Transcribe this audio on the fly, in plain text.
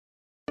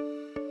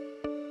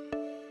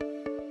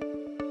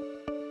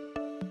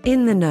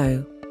In the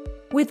Know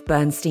with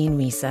Bernstein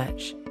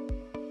Research.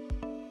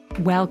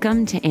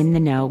 Welcome to In the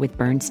Know with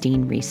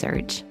Bernstein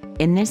Research.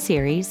 In this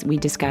series, we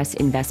discuss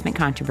investment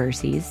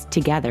controversies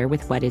together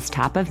with what is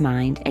top of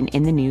mind and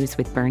in the news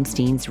with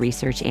Bernstein's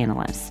research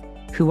analysts,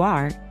 who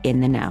are in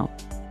the know.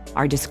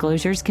 Our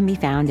disclosures can be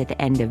found at the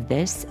end of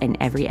this and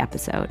every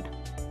episode.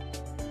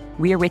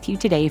 We are with you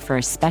today for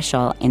a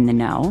special In the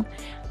Know,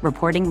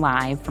 reporting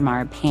live from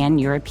our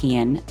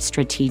Pan-European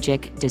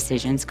Strategic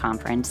Decisions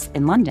Conference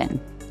in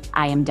London.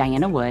 I am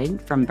Diana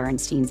Wood from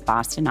Bernstein's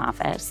Boston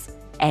office,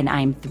 and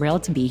I'm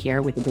thrilled to be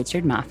here with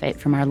Richard Moffat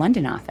from our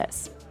London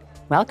office.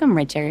 Welcome,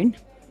 Richard.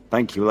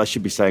 Thank you. Well, I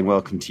should be saying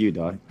welcome to you,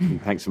 Di.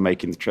 Thanks for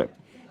making the trip.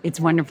 It's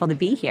wonderful to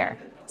be here.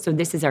 So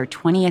this is our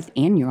 20th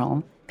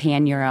annual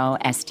Pan-Euro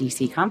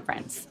SDC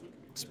conference.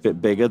 It's a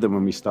bit bigger than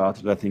when we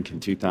started, I think, in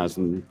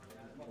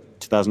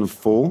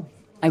 2004.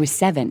 I was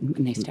 7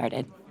 when they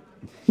started.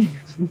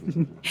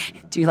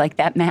 Do you like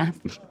that math?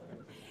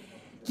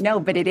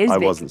 No, but it is I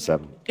big. wasn't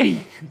 7.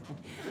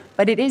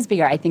 But it is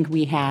bigger. I think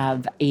we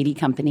have 80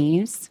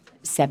 companies,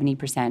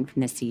 70%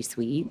 from the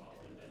C-suite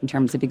in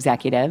terms of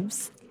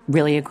executives,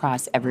 really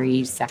across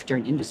every sector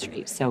and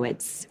industry. So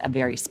it's a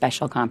very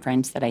special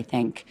conference that I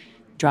think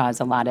draws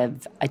a lot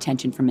of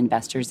attention from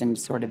investors and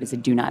sort of is a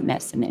do not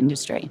miss in the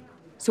industry.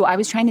 So I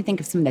was trying to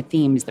think of some of the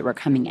themes that were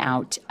coming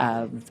out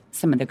of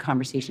some of the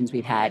conversations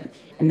we've had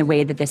and the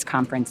way that this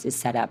conference is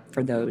set up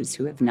for those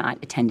who have not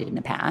attended in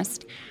the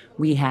past.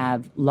 We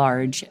have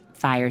large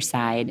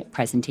fireside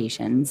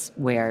presentations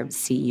where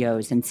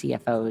CEOs and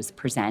CFOs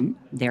present.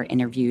 They're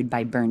interviewed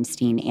by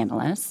Bernstein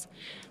analysts.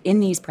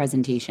 In these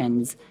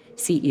presentations,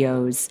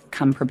 CEOs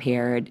come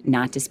prepared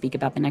not to speak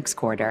about the next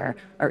quarter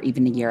or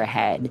even the year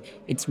ahead.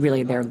 It's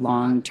really their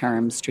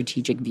long-term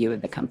strategic view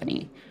of the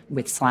company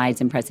with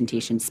slides and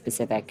presentations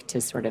specific to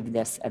sort of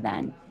this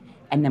event.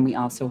 And then we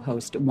also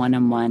host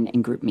one-on-one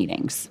and group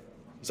meetings.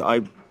 So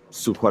I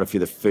saw quite a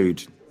few of the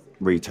food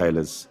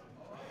retailers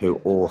who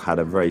all had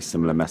a very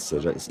similar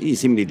message. It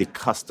seemingly the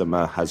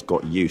customer has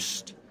got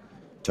used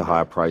to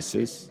higher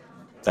prices.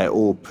 They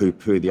all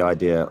poo-poo the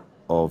idea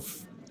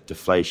of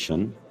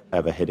deflation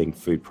ever hitting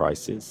food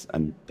prices,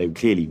 and they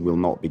clearly will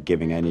not be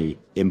giving any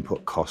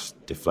input cost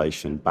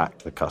deflation back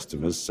to the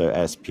customers. So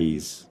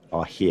ASPs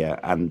are here.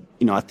 And,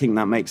 I think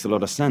that makes a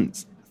lot of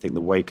sense. I think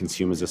the way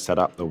consumers are set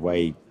up, the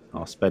way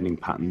our spending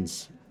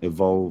patterns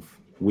evolve,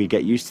 we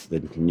get used to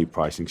the new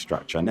pricing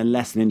structure. And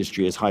unless an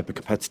industry is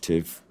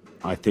hyper-competitive,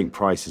 I think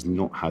price is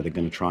not how they're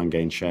going to try and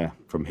gain share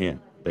from here.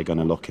 They're going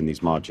to lock in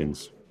these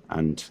margins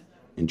and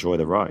enjoy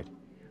the ride.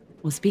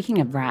 Well, speaking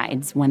of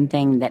rides, one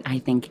thing that I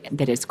think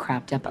that has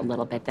cropped up a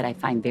little bit that I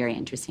find very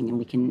interesting,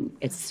 and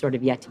it's sort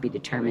of yet to be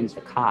determined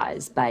the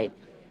cause, but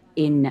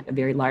in a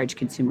very large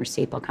consumer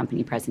staple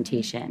company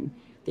presentation,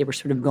 they were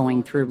sort of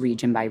going through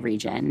region by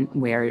region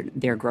where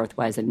their growth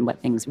was and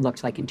what things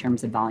looked like in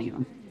terms of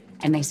volume.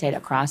 And they said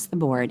across the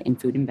board in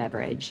food and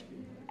beverage,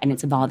 and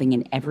it's evolving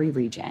in every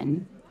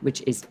region,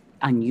 which is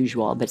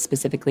unusual, but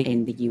specifically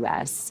in the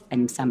US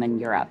and some in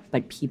Europe,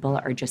 but people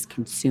are just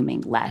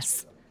consuming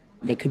less.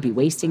 They could be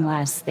wasting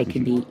less, they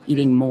could be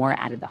eating more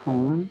out of the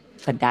home,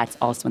 but that's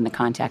also in the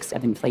context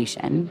of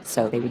inflation.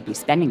 So they would be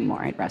spending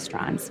more at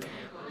restaurants.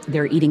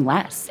 They're eating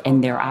less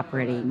and they're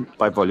operating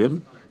by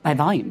volume? By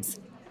volumes.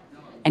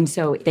 And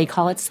so they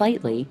call it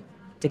slightly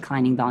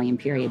declining volume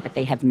period, but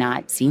they have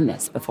not seen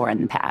this before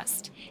in the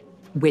past,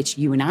 which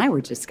you and I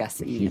were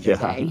discussing the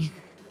other day.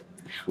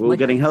 We're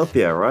getting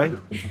healthier, right?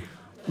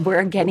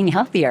 We're getting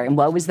healthier. And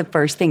what was the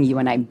first thing you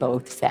and I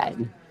both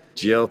said?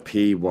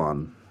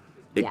 GLP-1.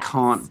 It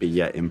can't be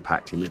yet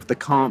impacting. There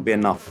can't be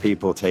enough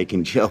people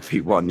taking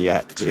GLP-1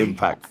 yet to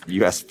impact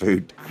US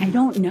food. I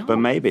don't know. But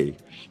maybe.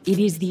 It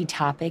is the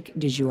topic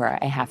du jour,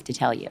 I have to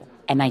tell you.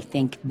 And I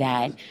think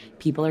that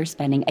people are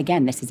spending,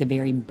 again, this is a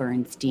very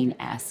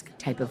Bernstein-esque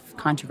type of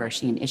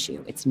controversy and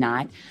issue. It's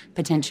not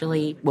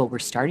potentially, well, we're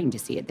starting to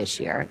see it this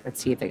year.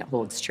 Let's see if it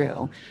holds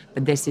true.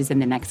 But this is in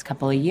the next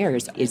couple of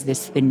years. Is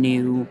this the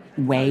new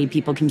way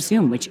people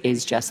consume, which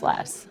is just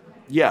less?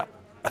 Yeah,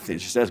 I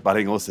think she says, but I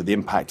think also the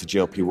impact of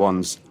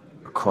GLP-1s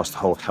across the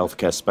whole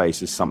healthcare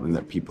space is something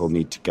that people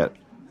need to get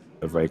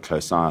a very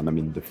close eye on. I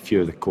mean, the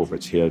few of the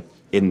corporates here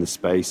in the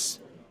space,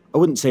 I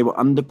wouldn't say we're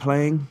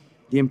underplaying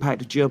the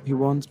impact of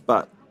GLP-1s,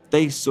 but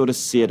they sort of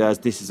see it as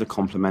this is a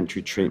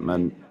complementary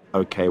treatment.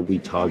 Okay, we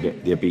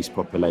target the obese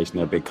population,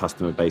 they're a big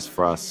customer base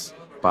for us,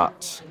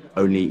 but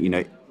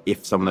only,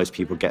 if some of those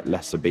people get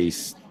less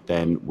obese,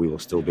 then we will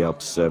still be able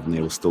to serve them,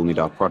 they will still need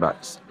our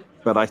products.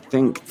 But I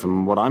think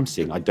from what I'm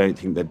seeing, I don't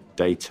think the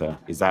data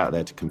is out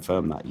there to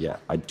confirm that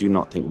yet. I do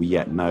not think we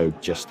yet know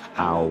just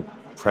how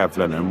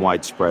prevalent and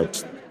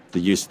widespread the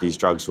use of these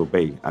drugs will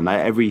be.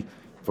 And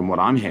from what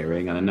I'm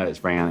hearing, and I know it's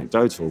very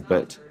anecdotal,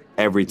 but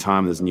every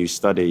time there's a new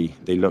study,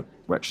 they look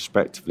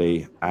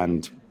retrospectively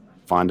and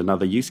find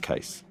another use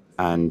case.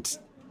 And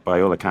by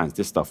all accounts,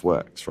 this stuff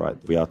works, right?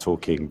 We are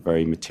talking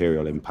very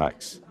material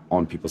impacts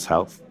on people's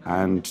health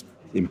and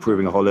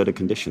improving a whole load of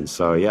conditions.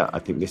 So yeah, I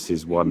think this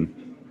is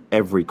one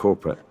every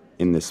corporate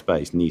in this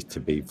space needs to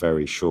be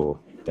very sure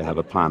they have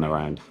a plan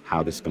around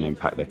how this is going to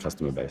impact their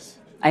customer base.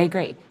 I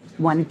agree.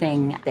 One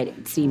thing that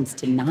it seems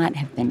to not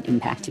have been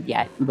impacted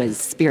yet was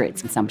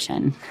spirits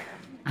consumption.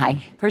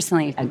 I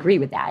personally agree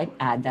with that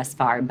thus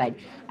far, but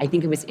I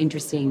think it was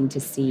interesting to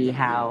see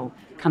how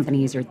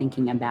companies are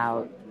thinking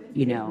about,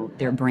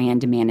 their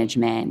brand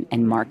management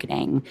and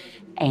marketing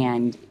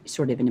and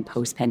sort of in a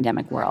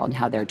post-pandemic world,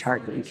 how they're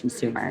targeting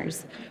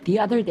consumers. The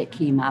other that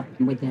came up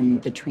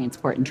within the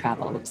transport and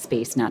travel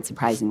space, not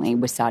surprisingly,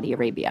 was Saudi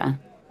Arabia.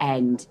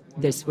 And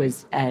this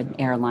was an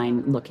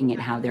airline looking at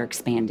how they're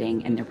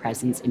expanding and their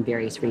presence in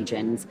various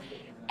regions.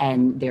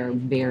 And they're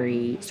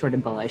very sort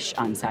of bullish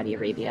on Saudi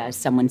Arabia.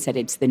 Someone said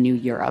it's the new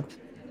Europe.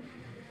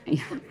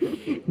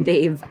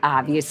 They've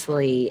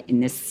obviously,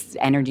 in this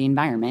energy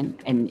environment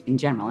and in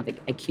general, have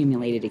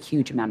accumulated a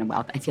huge amount of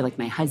wealth. I feel like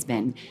my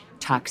husband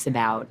talks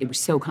about, it was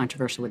so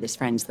controversial with his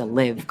friends, the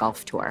Live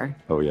Golf Tour.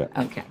 Oh, yeah.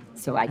 Okay.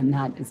 So I'm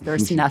not as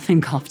versed enough in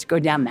golf to go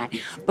down that.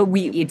 But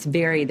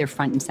they're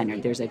front and center.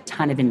 There's a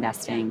ton of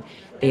investing.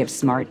 They have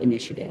smart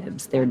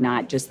initiatives. They're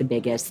not just the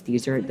biggest.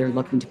 They're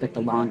looking to put the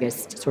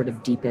longest, sort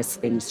of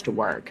deepest things to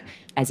work.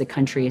 As a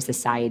country, a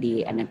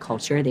society, and a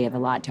culture, they have a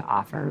lot to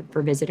offer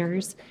for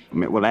visitors.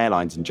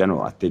 Airlines in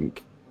general, I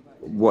think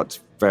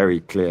what's very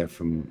clear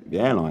from the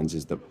airlines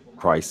is that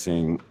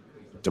pricing,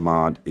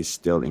 demand is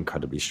still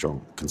incredibly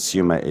strong.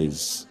 Consumer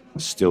is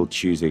still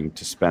choosing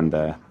to spend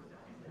their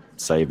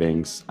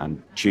savings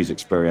and choose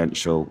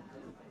experiential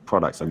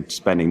products and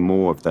spending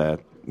more of their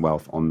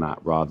wealth on that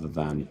rather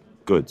than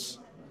goods.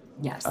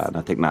 Yes. And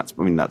I think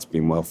that's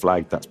been well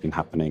flagged. That's been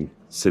happening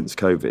since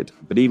COVID.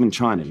 But even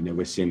China,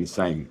 we're seeing the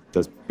same.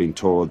 There's been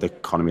talk, the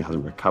economy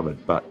hasn't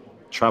recovered, but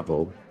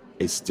travel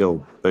is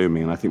still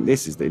booming. And I think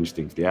this is the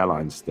interesting for the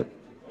airlines, that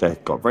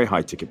they've got very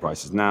high ticket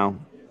prices now,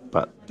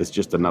 but there's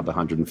just another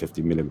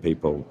 150 million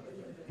people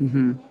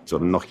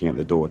sort of knocking at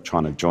the door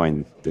trying to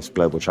join this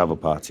global travel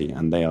party,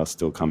 and they are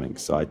still coming.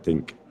 So I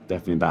think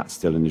definitely that's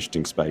still an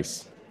interesting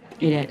space.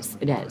 It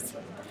is.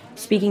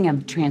 Speaking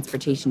of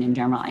transportation in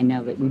general, I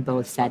know that we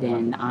both sat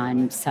in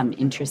on some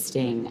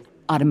interesting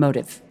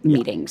automotive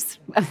meetings.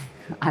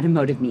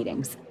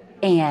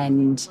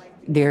 And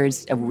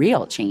there's a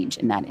real change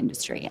in that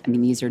industry. I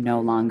mean, these are no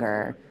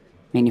longer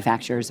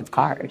manufacturers of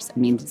cars. I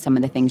mean, some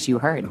of the things you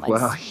heard.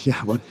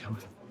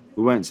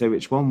 We won't say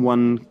which one.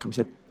 One company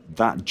said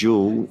that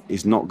jewel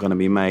is not going to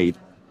be made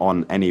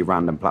on any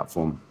random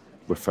platform,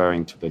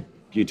 referring to the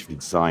beautifully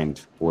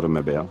designed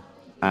automobile.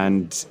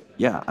 And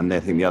I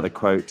think the other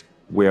quote,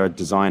 we're a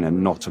designer,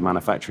 not a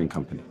manufacturing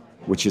company,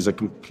 which is a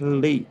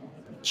complete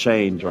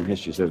change on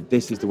history. So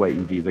this is the way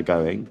EVs are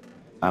going.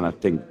 And I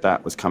think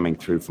that was coming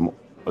through from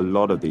a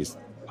lot of these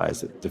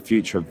players. The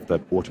future of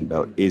the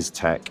automobile is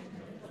tech,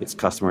 it's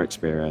customer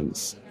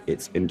experience,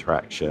 it's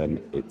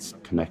interaction, it's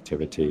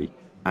connectivity.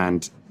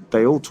 And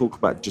they all talk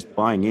about just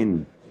buying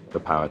in the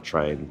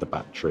powertrain, the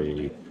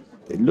battery.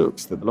 It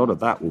looks that a lot of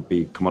that will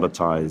be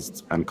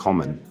commoditized and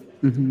common.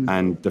 Mm-hmm.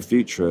 And the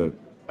future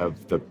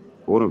of the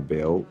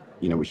automobile,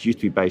 which used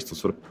to be based on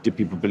sort of, did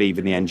people believe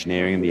in the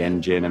engineering and the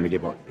engine and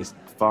it's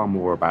far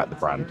more about the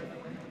brand.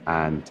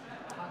 And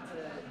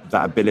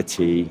that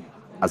ability,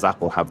 as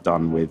Apple have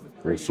done with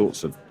all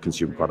sorts of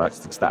consumer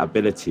products, it's that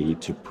ability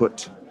to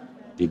put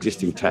the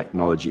existing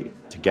technology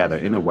together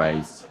in a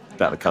way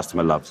that the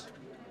customer loves.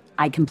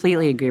 I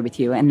completely agree with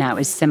you. And that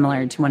was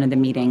similar to one of the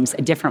meetings,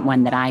 a different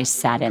one that I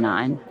sat in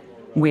on,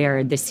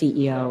 where the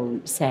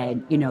CEO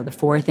said, the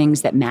four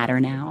things that matter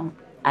now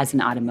as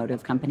an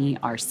automotive company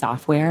are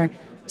software,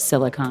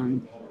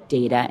 silicon,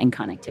 data, and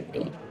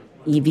connectivity.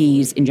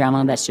 EVs in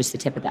general, that's just the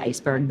tip of the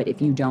iceberg. But if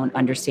you don't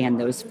understand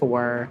those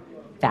four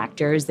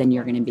factors, then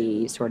you're going to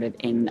be sort of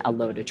in a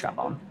load of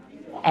trouble.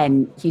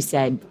 And he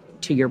said,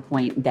 to your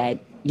point, that,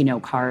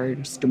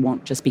 cars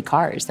won't just be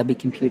cars. They'll be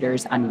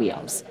computers on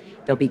wheels.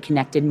 They'll be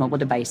connected mobile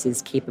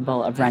devices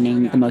capable of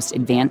running the most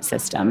advanced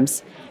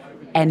systems.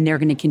 And they're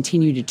going to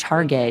continue to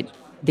target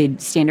the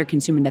standard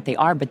consumer that they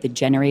are, but the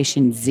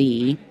Generation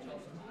Z,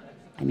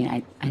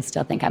 I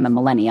still think I'm a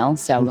millennial,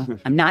 so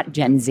I'm not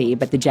Gen Z,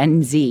 but the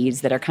Gen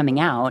Zs that are coming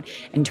out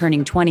and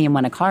turning 20 and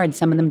want a car, and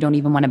some of them don't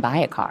even want to buy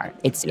a car.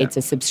 It's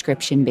a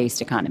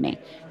subscription-based economy.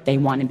 They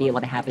want to be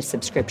able to have a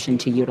subscription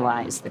to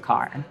utilize the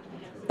car.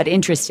 But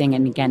interesting,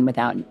 and again,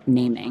 without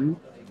naming,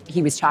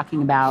 he was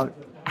talking about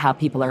how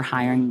people are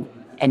hiring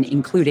and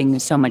including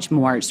so much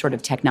more sort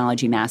of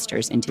technology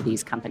masters into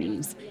these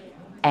companies,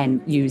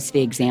 and use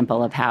the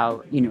example of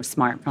how,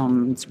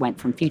 smartphones went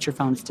from feature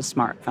phones to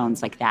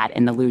smartphones like that,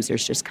 and the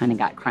losers just kind of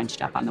got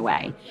crunched up on the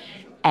way.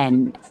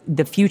 And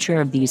the future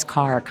of these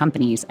car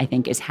companies, I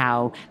think, is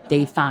how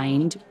they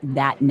find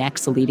that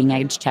next leading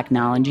edge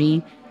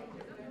technology,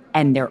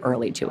 and they're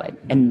early to it.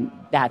 And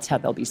that's how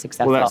they'll be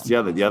successful. Well, that's the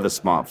other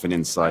smartphone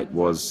insight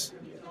was,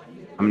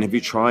 have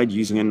you tried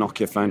using a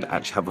Nokia phone to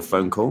actually have a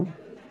phone call?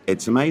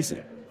 It's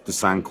amazing. The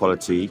sound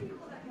quality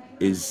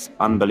is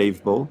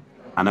unbelievable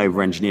and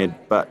over-engineered,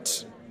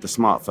 but the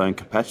smartphone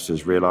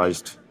competitors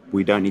realized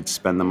we don't need to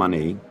spend the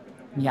money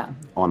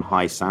on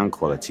high sound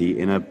quality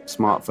in a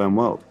smartphone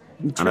world.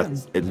 True.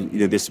 And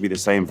this will be the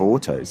same for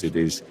autos. It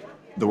is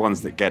the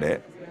ones that get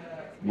it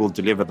will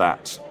deliver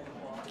that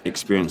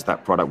experience,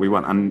 that product we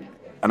want. And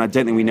I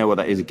don't think we know what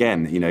that is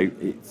again.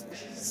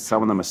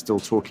 Some of them are still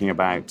talking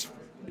about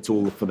it's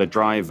all for the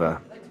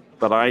driver.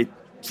 But I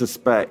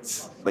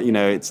suspect that,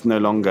 it's no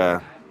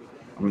longer,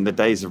 the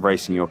days of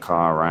racing your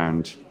car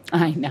around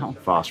I know.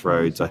 fast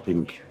roads, I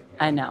think,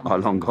 I know. are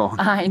long gone.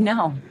 I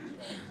know.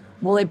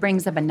 Well, it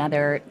brings up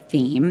another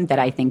theme that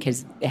I think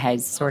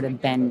has sort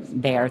of been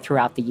there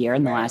throughout the year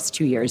in the last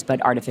 2 years,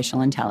 but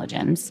artificial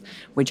intelligence,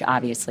 which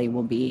obviously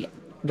will be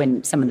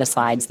when some of the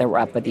slides that were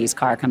up with these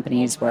car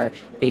companies were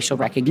facial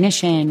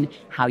recognition,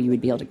 how you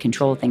would be able to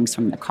control things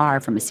from the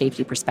car from a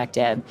safety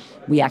perspective.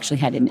 We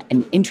actually had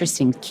an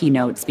interesting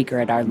keynote speaker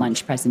at our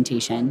lunch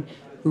presentation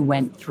who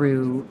went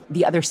through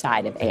the other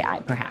side of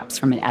AI, perhaps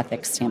from an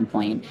ethics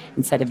standpoint,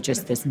 instead of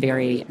just this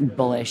very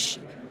bullish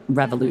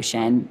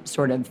revolution,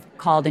 sort of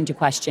called into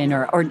question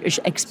or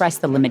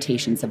expressed the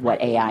limitations of what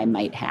AI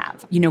might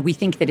have. We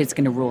think that it's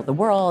going to rule the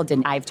world,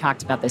 and I've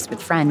talked about this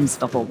with friends,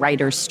 the whole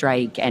writer's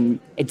strike, and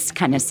it's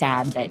kind of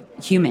sad that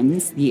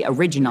humans, the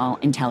original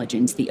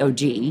intelligence, the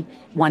OG,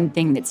 one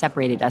thing that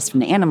separated us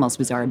from the animals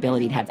was our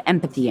ability to have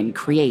empathy and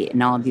create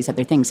and all of these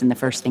other things, and the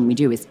first thing we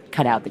do is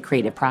cut out the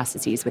creative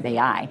processes with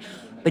AI.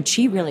 But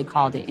she really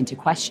called it into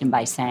question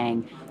by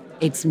saying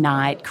it's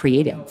not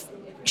creative.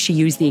 She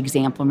used the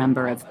example,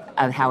 remember, of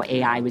how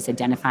AI was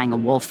identifying a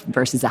wolf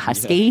versus a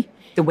husky. Yeah.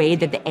 The way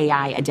that the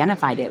AI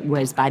identified it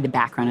was by the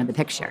background of the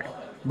picture.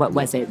 What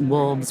was it?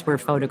 Wolves were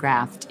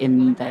photographed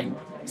in the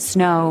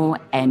snow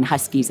and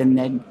huskies in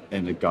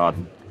the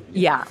garden.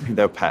 Yeah.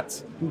 They're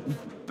pets.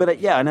 But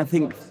and I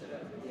think,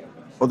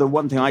 the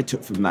one thing I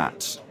took from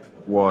that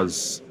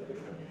was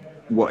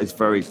what is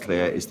very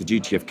clear is the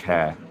duty of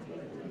care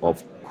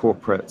of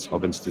corporates,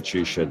 of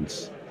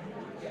institutions,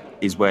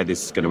 is where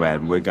this is going to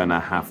end. We're going to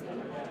have,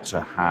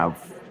 I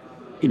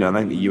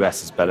think the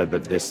US is better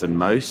at this than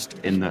most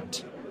in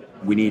that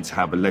we need to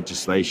have a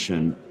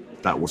legislation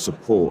that will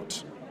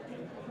support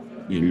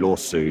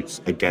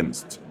lawsuits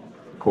against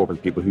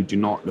corporate people who do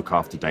not look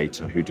after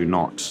data, who do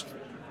not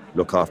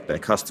look after their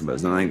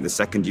customers. And I think the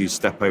second you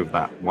step over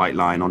that white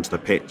line onto the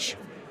pitch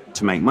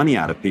to make money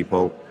out of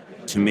people,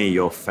 to me,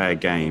 you're fair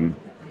game.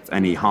 If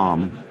any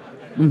harm,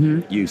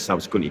 you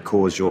subsequently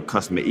cause your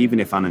customer, even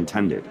if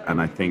unintended. And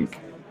I think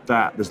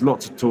that there's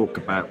lots of talk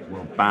about,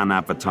 ban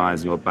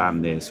advertising or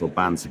ban this or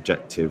ban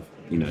subjective,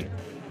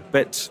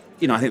 But,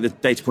 I think the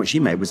data point she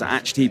made was that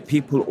actually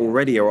people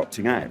already are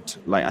opting out.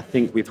 Like, I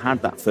think we've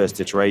had that first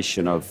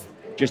iteration of,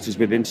 just as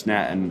with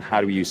internet and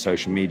how do we use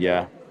social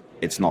media,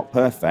 it's not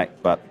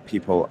perfect, but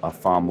people are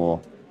far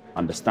more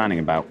understanding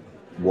about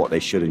what they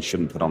should and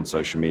shouldn't put on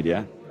social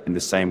media. And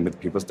the same with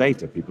people's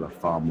data. People are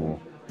far more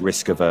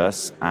risk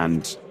averse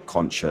and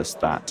conscious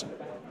that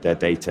their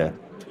data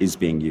is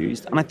being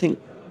used. And I think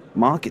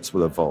markets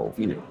will evolve.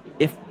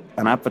 If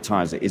an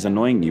advertiser is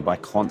annoying you by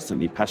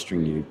constantly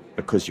pestering you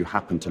because you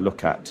happen to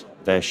look at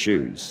their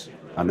shoes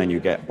and then you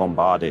get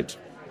bombarded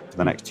for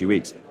the next 2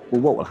 weeks,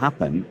 what will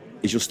happen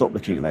is you'll stop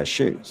looking at their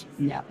shoes.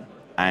 Yeah.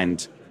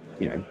 And,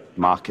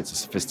 markets are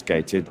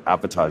sophisticated,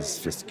 advertisers are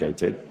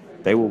sophisticated.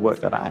 They will work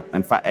that out.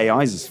 In fact,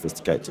 AIs are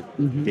sophisticated.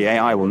 Mm-hmm. The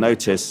AI will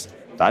notice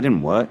that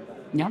didn't work.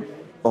 Yeah.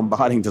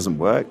 Bombarding doesn't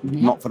work,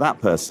 not for that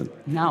person.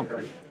 No.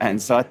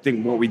 And so I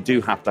think what we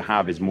do have to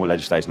have is more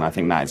legislation. I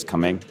think that is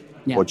coming,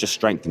 or just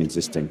strengthen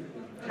existing.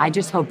 I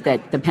just hope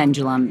that the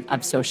pendulum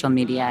of social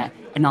media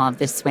and all of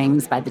this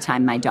swings by the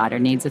time my daughter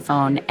needs a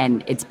phone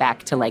and it's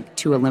back to like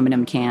 2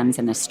 aluminum cans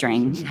and a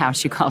string, how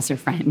she calls her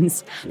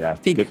friends. Yeah,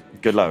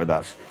 good luck with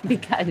that.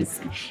 Because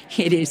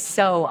it is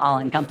so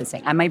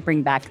all-encompassing. I might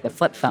bring back the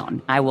flip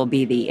phone. I will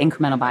be the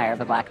incremental buyer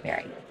of a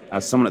BlackBerry.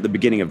 As someone at the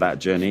beginning of that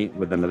journey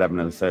with an 11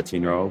 and a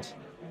 13-year-old,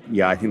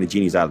 I think the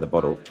genie's out of the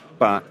bottle.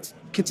 But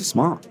kids are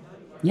smart.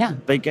 Yeah.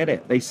 They get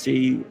it. They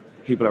see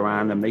people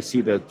around them. They see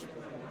the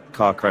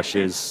car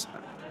crashes,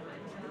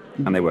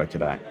 and they work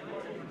it out.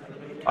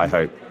 I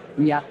hope.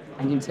 Yeah,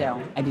 I do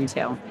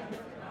too.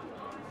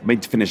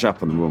 To finish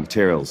up on the raw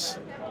materials,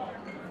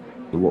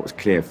 what was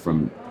clear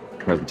from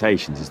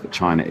presentations is that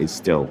China is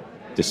still,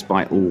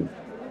 despite all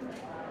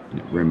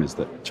rumors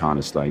that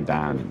China's slowing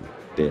down and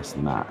this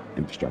and that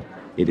infrastructure,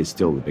 it is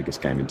still the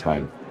biggest game in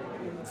town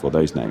for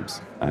those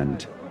names,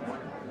 and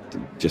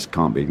just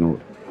can't be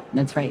ignored.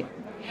 That's right.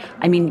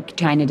 I mean,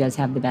 China does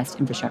have the best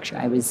infrastructure.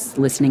 I was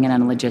listening in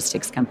on a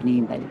logistics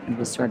company that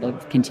was sort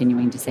of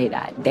continuing to say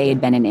that. They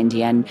had been in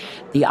India, and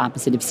the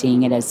opposite of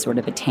seeing it as sort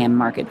of a TAM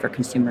market for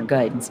consumer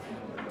goods,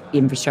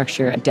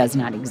 infrastructure does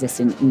not exist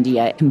in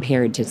India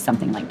compared to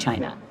something like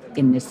China.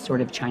 In this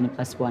sort of China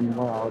plus one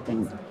world,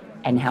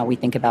 and how we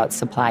think about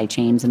supply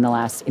chains in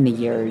the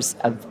years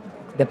of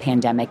the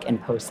pandemic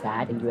and post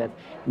that, and you have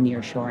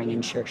nearshoring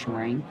and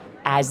sureshoring.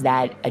 As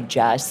that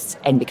adjusts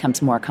and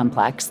becomes more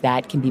complex,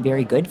 that can be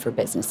very good for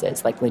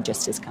businesses like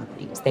logistics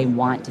companies. They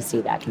want to see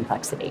that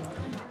complexity.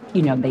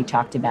 They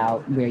talked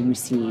about where you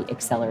see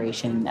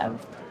acceleration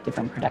of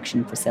different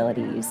production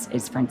facilities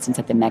is, for instance,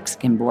 at the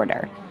Mexican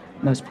border,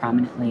 most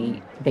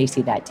prominently, they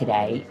see that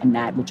today, and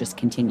that will just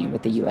continue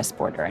with the U.S.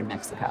 border and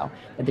Mexico.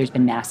 But there's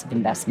been massive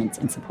investments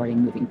in supporting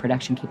moving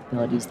production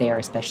capabilities there,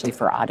 especially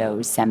for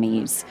autos,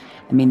 semis.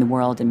 I mean, the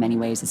world in many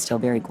ways is still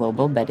very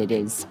global, but it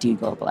is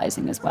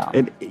deglobalizing as well.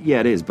 It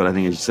is. But I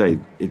think, as you say,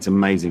 it's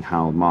amazing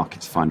how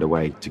markets find a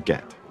way to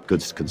get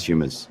goods to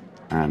consumers.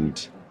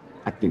 And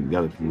I think the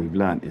other thing we've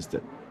learned is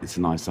that it's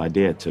a nice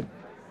idea to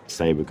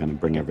say we're going to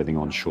bring everything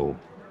onshore,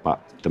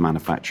 but the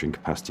manufacturing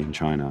capacity in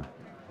China,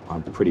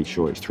 I'm pretty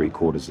sure it's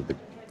 3/4 of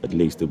at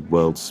least the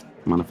world's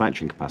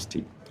manufacturing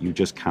capacity. You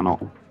just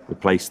cannot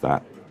replace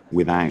that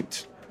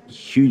without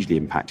hugely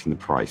impacting the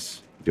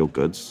price of your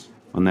goods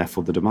and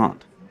therefore the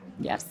demand.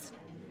 Yes.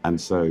 And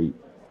so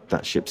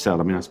that ship sailed.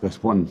 I mean, I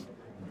suppose one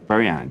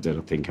very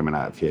anecdotal thing coming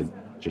out of here,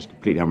 just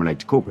completely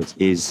unrelated to corporates,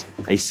 is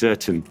a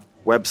certain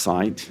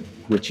website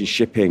which is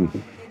shipping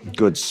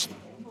goods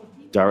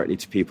directly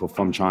to people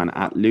from China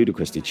at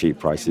ludicrously cheap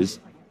prices.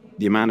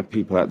 The amount of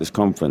people at this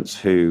conference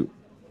who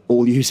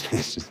all use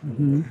it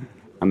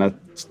and are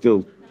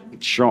still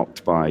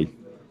shocked by,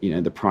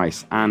 the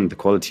price and the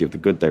quality of the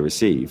good they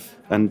receive.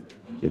 And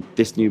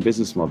this new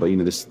business model,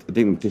 I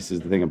think this is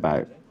the thing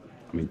about,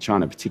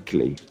 China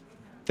particularly,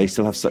 they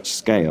still have such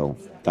scale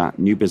that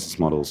new business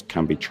models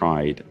can be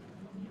tried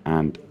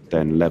and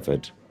then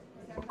levered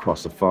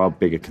across a far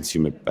bigger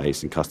consumer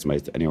base and customer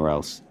base than anywhere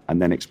else,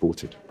 and then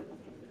exported.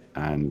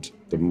 And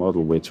the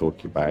model we're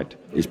talking about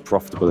is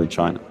profitable in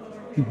China.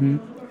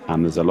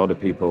 And there's a lot of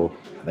people,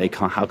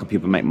 how can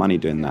people make money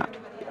doing that?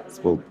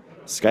 Well,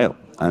 scale,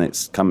 and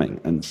it's coming.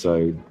 And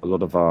so a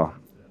lot of our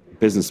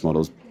business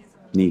models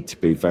need to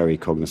be very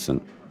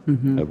cognizant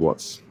of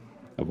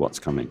what's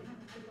coming.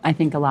 I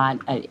think a lot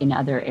in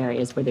other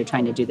areas where they're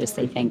trying to do this,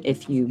 they think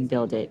if you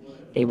build it,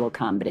 they will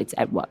come, but it's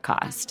at what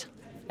cost?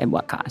 At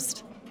what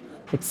cost?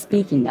 But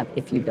speaking of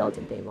if you build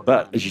it, they will come.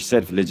 But as you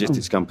said, for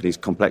logistics companies,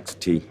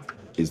 complexity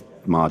is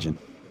margin.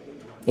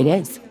 It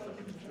is.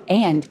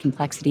 And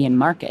complexity in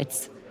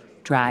markets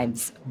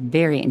drives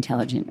very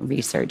intelligent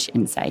research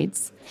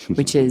insights,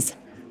 which is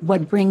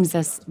what brings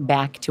us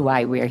back to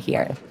why we're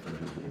here.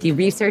 The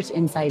research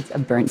insights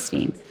of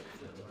Bernstein.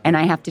 And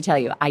I have to tell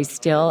you, I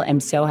still am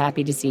so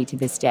happy to see to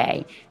this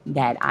day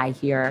that I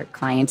hear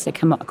clients that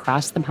come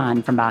across the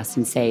pond from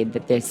Boston say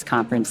that this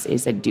conference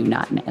is a do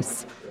not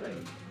miss,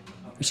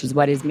 which is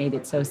what has made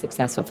it so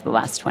successful for the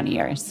last 20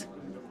 years.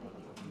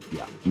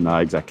 Yeah, no,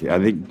 exactly. I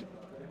think,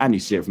 and you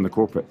see it from the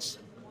corporates.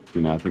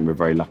 I think we're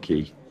very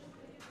lucky.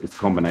 It's a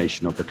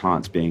combination of the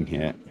clients being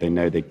here. They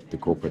know the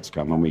corporates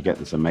come, and we get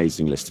this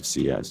amazing list of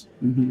CEOs.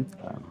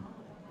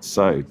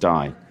 So,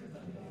 Di,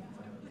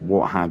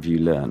 what have you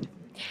learned?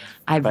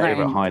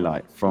 Favorite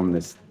highlight from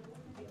this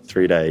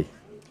 3-day?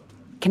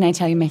 Can I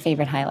tell you my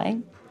favorite highlight?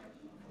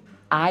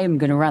 I am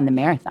going to run the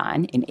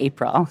marathon in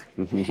April,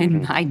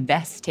 and my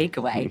best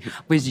takeaway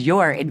was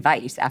your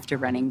advice after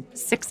running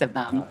 6 of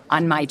them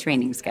on my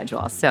training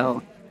schedule.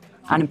 So,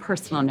 on a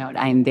personal note,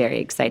 I am very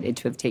excited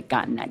to have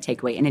gotten that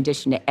takeaway, in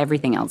addition to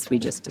everything else we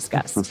just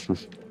discussed.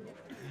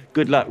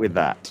 Good luck with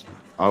that.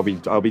 I'll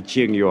be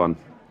cheering you on,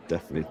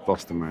 definitely.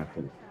 Boston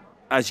Marathon.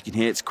 As you can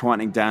hear, it's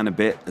quieting down a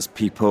bit as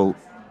people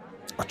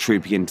are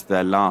trooping into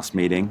their last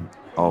meeting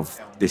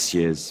of this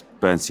year's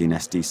Bernstein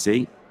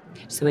SDC.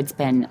 So it's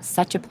been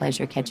such a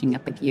pleasure catching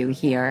up with you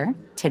here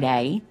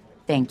today.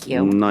 Thank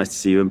you. Nice to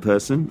see you in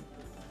person.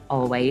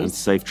 Always. And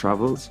safe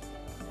travels.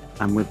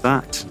 And with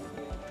that,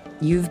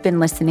 you've been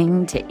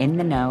listening to In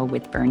the Know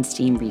with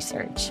Bernstein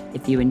Research.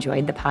 If you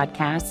enjoyed the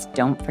podcast,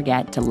 don't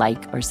forget to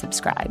like or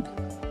subscribe.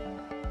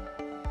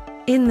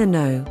 In the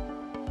Know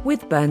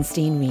with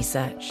Bernstein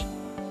Research.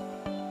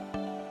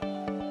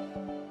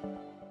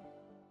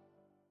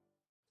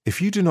 If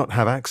you do not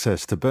have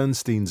access to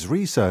Bernstein's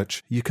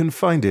research, you can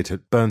find it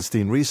at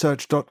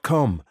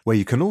bernsteinresearch.com, where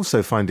you can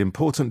also find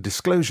important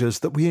disclosures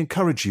that we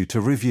encourage you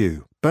to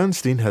review.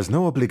 Bernstein has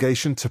no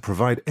obligation to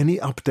provide any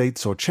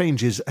updates or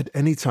changes at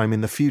any time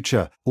in the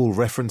future. All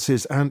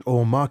references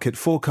and/or market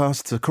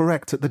forecasts are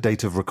correct at the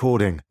date of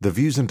recording. The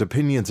views and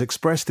opinions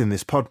expressed in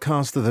this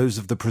podcast are those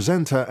of the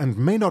presenter and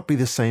may not be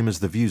the same as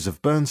the views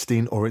of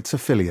Bernstein or its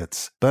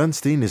affiliates.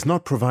 Bernstein is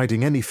not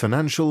providing any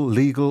financial,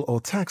 legal,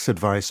 or tax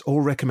advice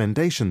or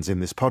recommendations in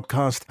this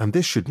podcast, and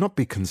this should not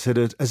be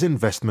considered as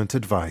investment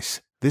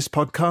advice. This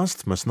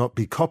podcast must not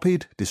be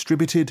copied,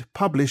 distributed,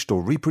 published,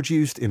 or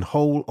reproduced in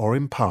whole or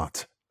in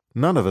part.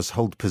 None of us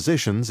hold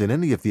positions in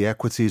any of the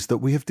equities that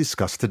we have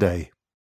discussed today.